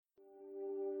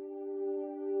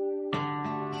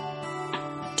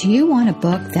Do you want a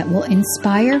book that will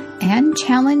inspire and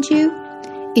challenge you?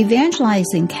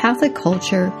 Evangelizing Catholic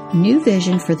Culture, New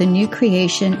Vision for the New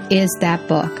Creation is that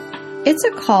book. It's a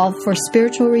call for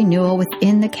spiritual renewal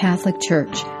within the Catholic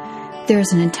Church.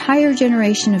 There's an entire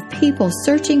generation of people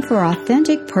searching for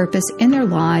authentic purpose in their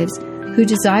lives who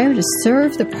desire to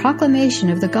serve the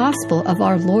proclamation of the gospel of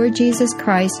our Lord Jesus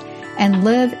Christ and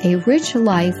live a rich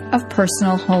life of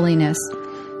personal holiness.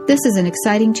 This is an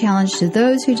exciting challenge to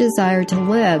those who desire to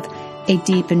live a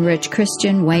deep and rich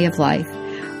Christian way of life.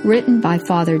 Written by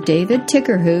Father David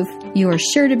Tickerhoof, you are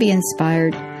sure to be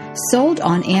inspired. Sold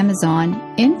on Amazon,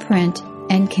 in print,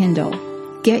 and Kindle.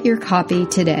 Get your copy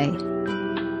today.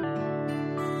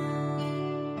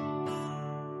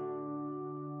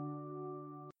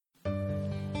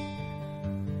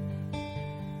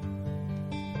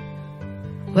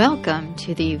 Welcome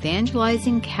to the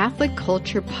Evangelizing Catholic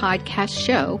Culture podcast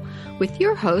show with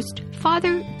your host,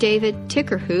 Father David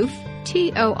Tickerhoof,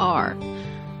 T.O.R.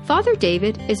 Father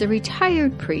David is a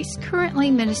retired priest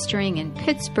currently ministering in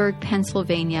Pittsburgh,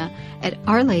 Pennsylvania at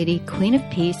Our Lady Queen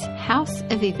of Peace House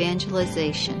of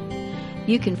Evangelization.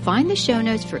 You can find the show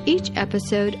notes for each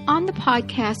episode on the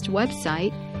podcast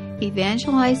website,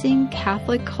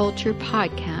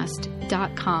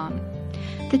 evangelizingcatholicculturepodcast.com.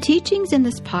 The teachings in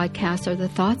this podcast are the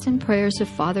thoughts and prayers of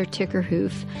Father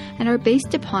Tickerhoof and are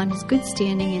based upon his good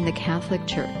standing in the Catholic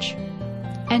Church.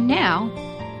 And now,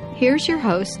 here's your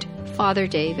host, Father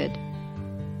David.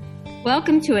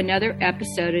 Welcome to another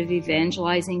episode of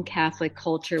Evangelizing Catholic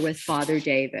Culture with Father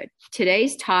David.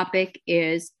 Today's topic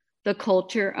is the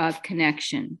culture of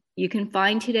connection. You can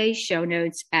find today's show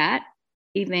notes at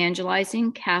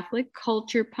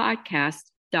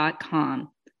evangelizingcatholicculturepodcast.com.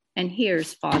 And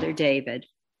here's Father David.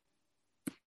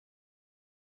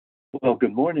 Well,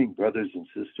 good morning, brothers and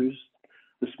sisters.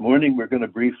 This morning, we're going to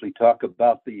briefly talk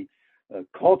about the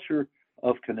culture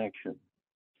of connection.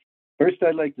 First,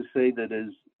 I'd like to say that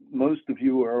as most of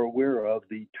you are aware of,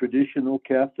 the traditional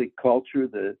Catholic culture,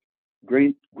 the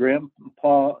great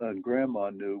grandpa and grandma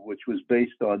knew, which was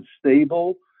based on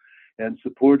stable and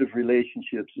supportive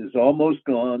relationships, is almost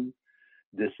gone,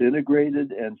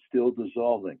 disintegrated, and still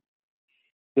dissolving.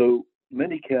 So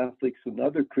many Catholics and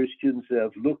other Christians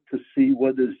have looked to see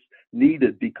what is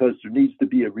needed because there needs to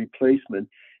be a replacement,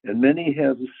 and many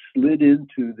have slid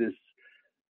into this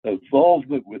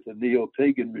involvement with a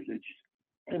neo-pagan religion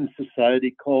and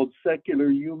society called secular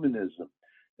humanism.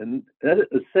 And that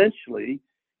essentially,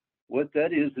 what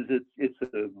that is it's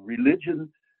a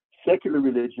religion, secular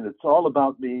religion. It's all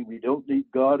about me. We don't need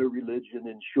God or religion.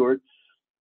 In short,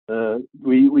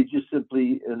 we just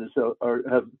simply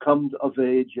have come of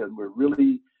age, and we're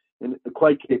really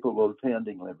quite capable of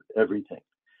handling everything.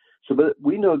 So, but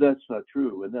we know that's not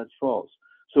true, and that's false.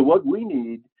 So what we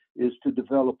need is to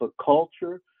develop a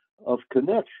culture of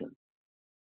connection.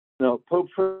 Now, Pope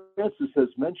Francis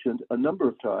has mentioned a number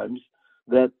of times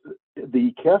that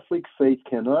the Catholic faith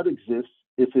cannot exist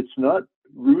if it's not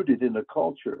rooted in a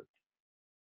culture.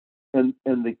 And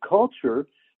the culture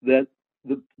that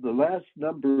the last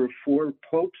number of 4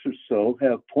 popes or so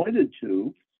have pointed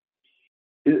to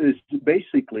is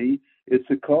basically,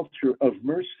 it's a culture of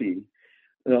mercy.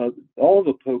 All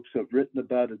the popes have written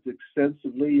about it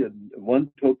extensively, and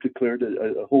one pope declared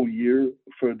a whole year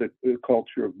for the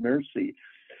culture of mercy.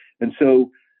 And so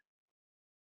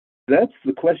that's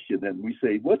the question. And we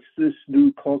say, what's this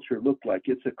new culture look like?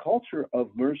 It's a culture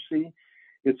of mercy.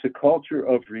 It's a culture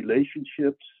of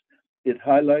relationships. It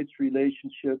highlights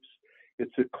relationships.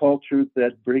 It's a culture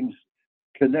that brings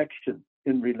connection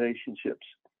in relationships.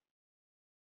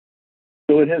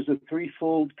 So it has a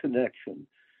threefold connection.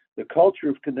 The culture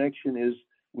of connection is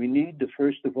we need to,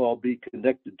 first of all, be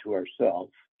connected to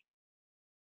ourselves.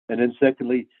 And then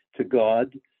secondly, to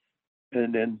God.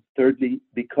 And then thirdly,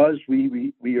 because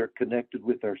we are connected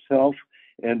with ourselves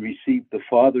and receive the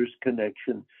Father's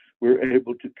connection, we're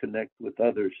able to connect with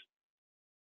others.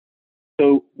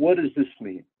 So what does this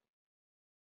mean?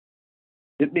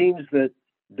 It means that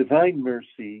divine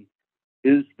mercy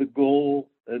is the goal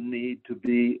and need to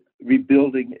be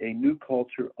rebuilding a new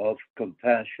culture of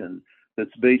compassion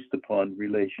that's based upon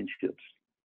relationships.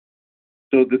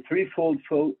 So the threefold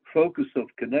focus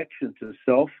of connection to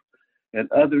self and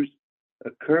others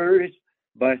occurs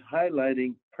by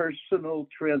highlighting personal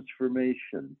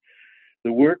transformation,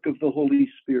 the work of the Holy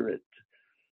Spirit,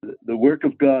 the work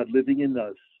of God living in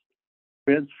us,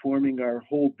 transforming our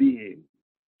whole being.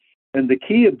 And the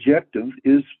key objective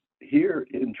is here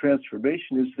in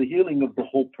transformation is the healing of the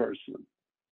whole person.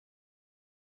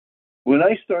 When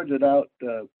I started out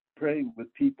praying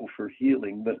with people for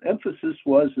healing, the emphasis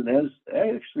was, and as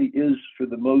actually is for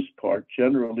the most part,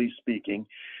 generally speaking,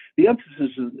 the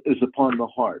emphasis is upon the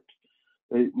heart.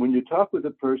 When you talk with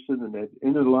a person and they're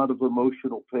in a lot of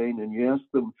emotional pain, and you ask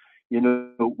them,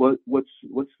 what's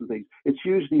the thing? It's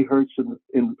usually hurts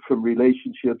from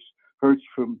relationships, hurts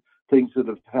from things that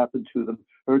have happened to them,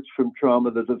 hurts from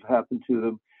trauma that have happened to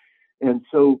them. And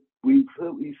so we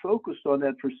focused on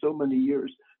that for so many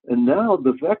years. And now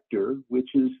the vector,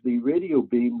 which is the radio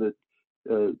beam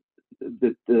that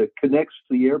connects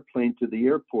the airplane to the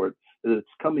airport that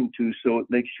it's coming to, so it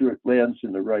makes sure it lands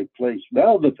in the right place.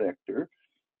 Now the vector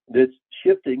that's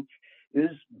shifting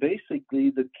is basically,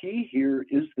 the key here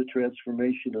is the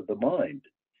transformation of the mind.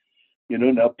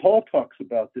 Now Paul talks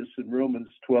about this in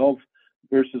Romans 12,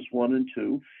 verses 1 and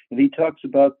 2, and he talks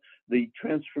about the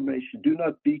transformation. Do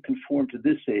not be conformed to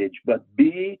this age, but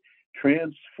be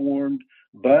transformed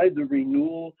by the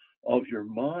renewal of your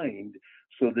mind,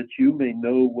 so that you may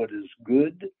know what is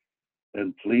good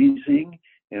and pleasing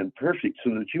and perfect,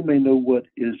 so that you may know what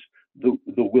is the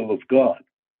will of God.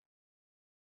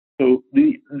 So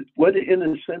in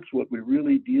a sense, what we're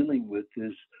really dealing with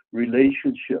is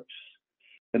relationships.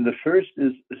 And the first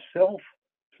is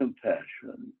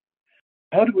self-compassion.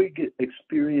 How do we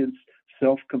experience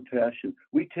self-compassion?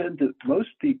 Most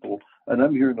people, and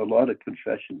I'm hearing a lot of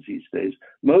confessions these days,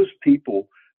 most people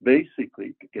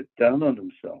basically get down on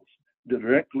themselves,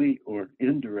 directly or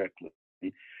indirectly.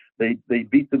 They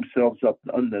beat themselves up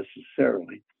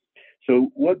unnecessarily. So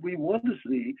what we want to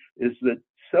see is that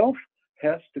self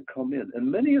has to come in.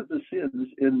 And many of the sins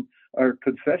in our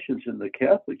confessions in the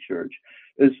Catholic Church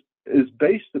is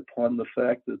based upon the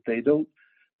fact that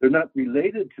they're not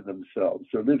related to themselves.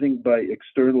 They're living by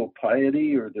external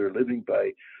piety, or they're living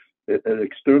by an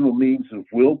external means of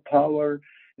willpower.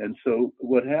 And so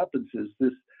what happens is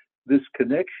this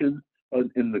connection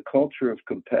in the culture of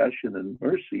compassion and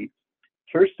mercy,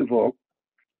 first of all,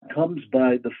 comes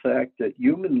by the fact that,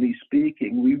 humanly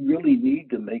speaking, we really need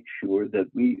to make sure that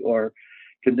we are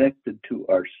connected to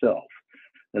ourself.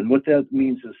 And what that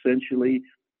means essentially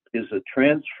is a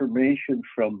transformation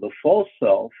from the false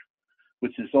self,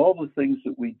 which is all the things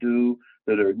that we do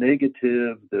that are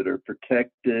negative, that are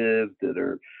protective, that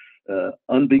are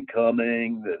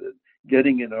unbecoming, that are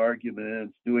getting in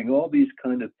arguments, doing all these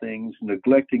kind of things,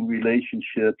 neglecting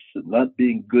relationships, and not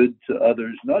being good to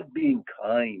others, not being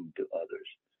kind to others.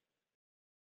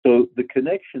 So the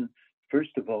connection,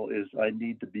 first of all, is I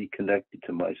need to be connected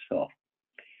to myself.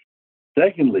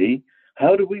 Secondly,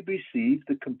 how do we receive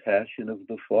the compassion of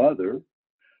the Father?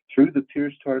 Through the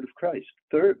pierced heart of Christ.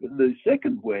 The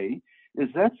second way is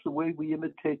that's the way we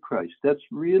imitate Christ. That's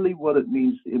really what it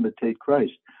means to imitate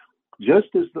Christ.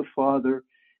 Just as the Father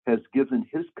has given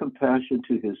his compassion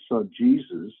to his Son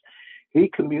Jesus, he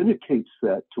communicates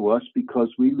that to us because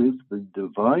we live the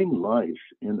divine life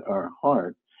in our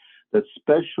heart, that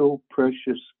special,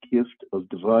 precious gift of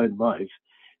divine life.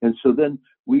 And so then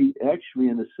we actually,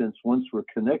 in a sense, once we're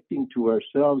connecting to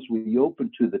ourselves, we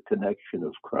open to the connection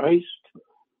of Christ.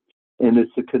 And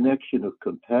it's a connection of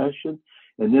compassion.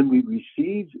 And then we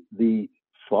receive the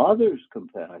Father's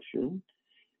compassion,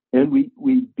 and we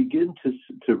begin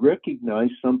to recognize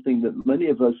something that many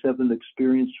of us haven't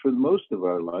experienced for most of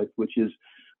our life, which is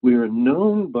we are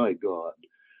known by God.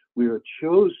 We are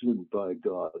chosen by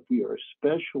God. We are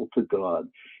special to God.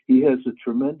 He has a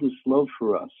tremendous love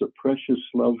for us, a precious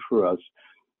love for us.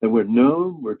 And we're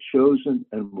known, we're chosen,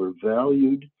 and we're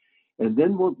valued. And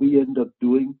then what we end up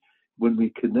doing when we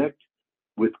connect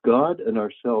with God and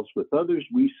ourselves with others,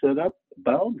 we set up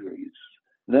boundaries,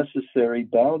 necessary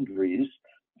boundaries,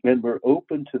 and we're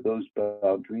open to those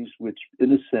boundaries, which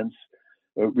in a sense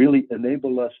really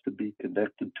enable us to be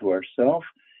connected to ourselves,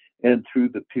 and through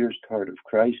the pierced heart of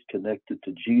Christ, connected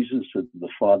to Jesus and the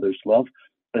Father's love.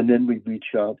 And then we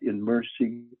reach out in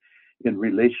mercy, in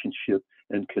relationship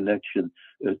and connection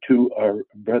to our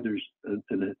brothers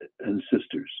and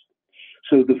sisters.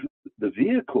 So the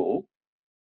vehicle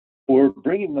for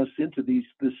bringing us into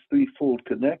this threefold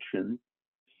connection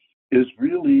is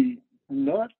really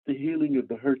not the healing of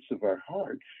the hurts of our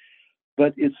heart,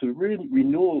 but it's a real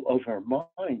renewal of our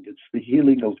mind. It's the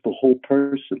healing of the whole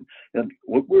person. And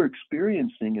what we're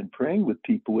experiencing and praying with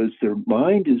people is their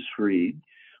mind is freed.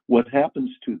 What happens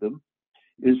to them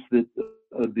is that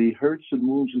the hurts and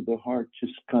wounds of the heart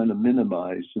just kind of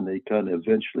minimize, and they kind of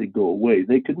eventually go away.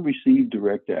 They can receive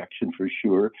direct action for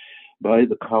sure by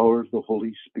the power of the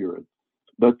Holy Spirit.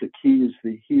 But the key is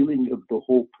the healing of the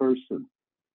whole person.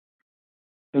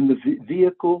 And the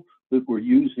vehicle that we're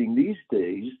using these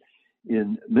days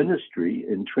in ministry,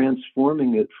 in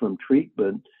transforming it from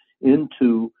treatment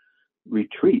into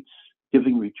retreats,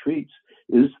 giving retreats,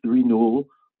 is the renewal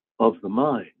of the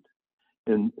mind.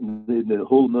 And the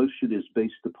whole notion is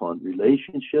based upon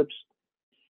relationships,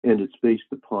 and it's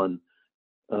based upon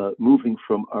moving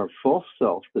from our false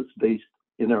self that's based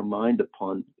in our mind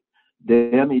upon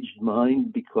damaged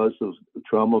mind because of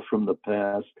trauma from the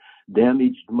past,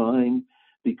 damaged mind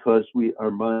because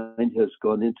our mind has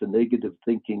gone into negative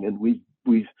thinking, and we've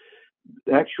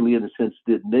actually, in a sense,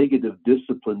 did negative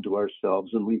discipline to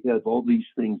ourselves, and we have all these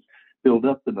things build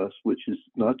up in us, which is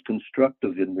not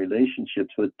constructive in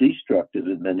relationships, but destructive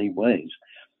in many ways.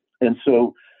 And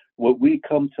so what we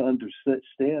come to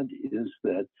understand is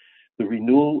that the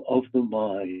renewal of the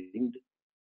mind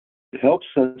helps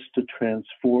us to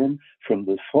transform from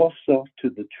the false self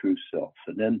to the true self.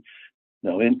 And then,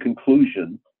 now in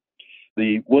conclusion,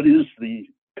 what is the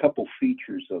couple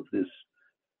features of this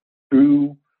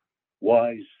true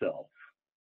wise self?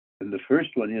 And the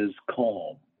first one is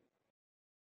calm.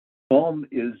 Calm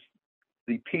is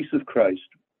the peace of Christ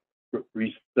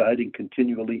residing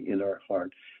continually in our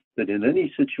heart, that in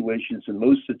any situations, in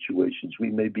most situations, we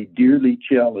may be dearly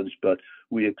challenged, but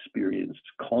we experience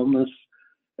calmness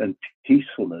and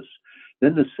peacefulness.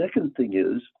 Then the second thing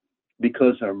is,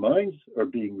 because our minds are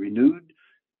being renewed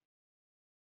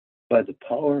by the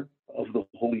power of the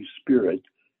Holy Spirit,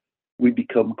 we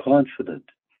become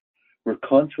confident. We're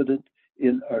confident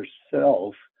in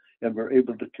ourselves, and we're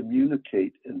able to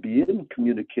communicate and be in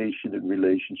communication and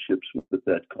relationships with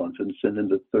that confidence. And then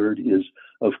the third is,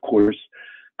 of course,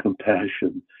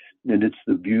 compassion. And it's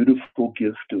the beautiful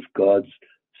gift of God's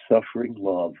suffering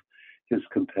love, his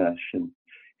compassion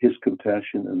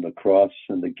on the cross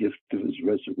and the gift of his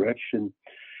resurrection,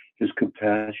 his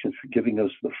compassion for giving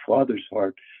us the Father's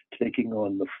heart, taking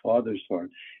on the Father's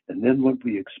heart. And then what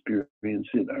we experience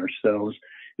in ourselves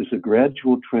is a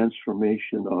gradual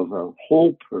transformation of our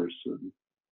whole person,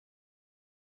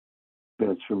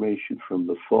 transformation from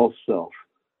the false self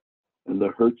and the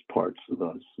hurt parts of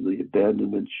us, the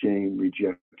abandonment, shame,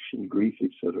 rejection, grief,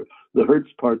 etc. The hurt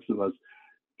parts of us,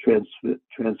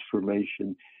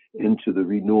 transformation into the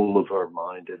renewal of our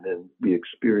mind, and then we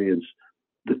experience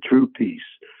the true peace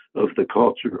of the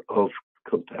culture of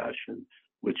compassion,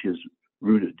 which is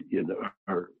rooted in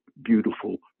our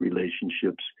beautiful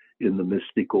relationships in the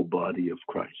mystical body of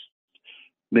Christ.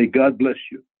 May God bless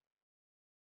you.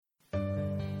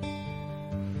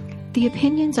 The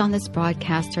opinions on this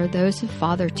broadcast are those of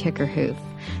Father Tickerhoof.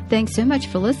 Thanks so much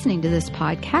for listening to this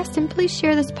podcast, and please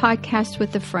share this podcast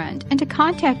with a friend. And to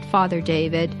contact Father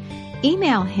David,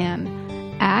 email him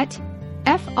at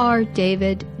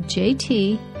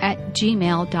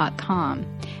frdavidjt@gmail.com.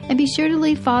 And be sure to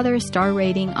leave Father a star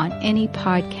rating on any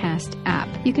podcast app.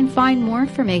 You can find more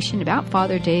information about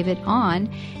Father David on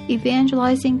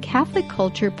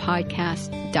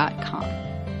evangelizingcatholicculturepodcast.com.